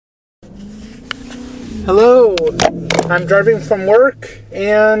Hello, I'm driving from work,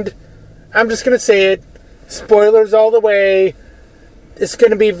 and I'm just going to say it, spoilers all the way. It's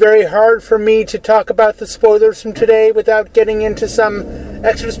going to be very hard for me to talk about the spoilers from today without getting into some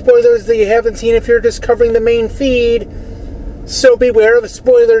extra spoilers that you haven't seen if you're just covering the main feed. So beware of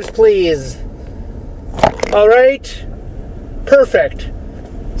spoilers, please. Alright? Perfect.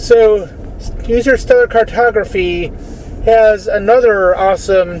 So, User Stellar Cartography has another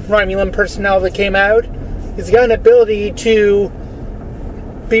awesome Romulan personnel that came out. He's got an ability to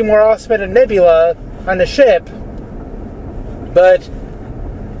be more awesome at a nebula on the ship. But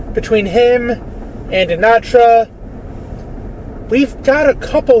between him and Inatra, we've got a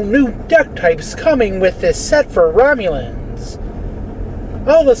couple new deck types coming with this set for Romulans.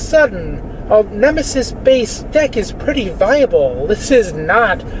 All of a sudden, a Nemesis-based deck is pretty viable. This is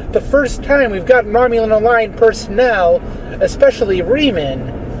not the first time we've got Romulan-aligned personnel, especially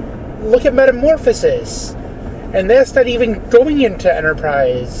Riemann. Look at Metamorphosis. And that's not even going into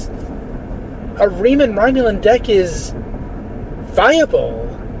Enterprise. A Riemann Romulan deck is viable.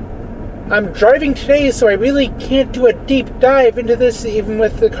 I'm driving today, so I really can't do a deep dive into this, even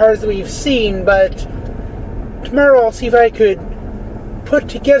with the cards that we've seen, but tomorrow I'll see if I could put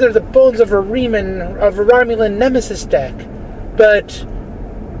together the bones of a Romulan Nemesis deck. But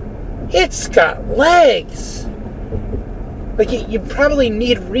it's got legs. Like, you probably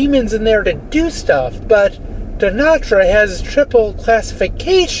need Riemanns in there to do stuff, but Inatra has triple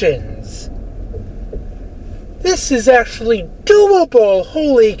classifications. This is actually doable!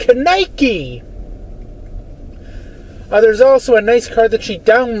 Holy Kanike! There's also a nice card that she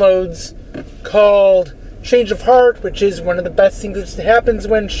downloads called Change of Heart, which is one of the best things that happens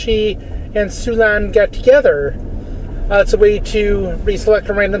when she and Sulan get together. It's a way to reselect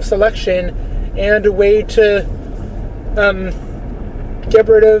a random selection and a way to get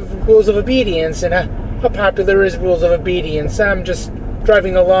rid of Rules of Obedience. And how popular is Rules of Obedience? I'm just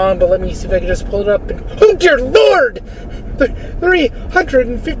driving along, but let me see if I can just pull it up. And oh dear Lord!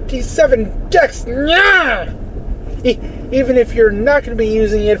 357 decks! Nyah! Even if you're not going to be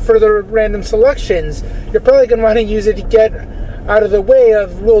using it for the random selections, you're probably going to want to use it to get out of the way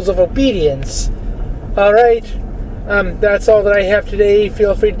of Rules of Obedience. Alright, that's all that I have today.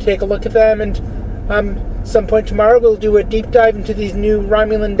 Feel free to take a look at them, and some point tomorrow we'll do a deep dive into these new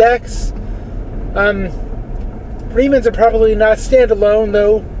Romulan decks. Riemanns are probably not standalone,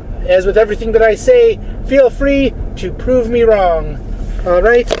 though. As with everything that I say, feel free to prove me wrong.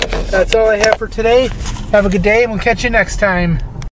 Alright, that's all I have for today. Have a good day, and we'll catch you next time.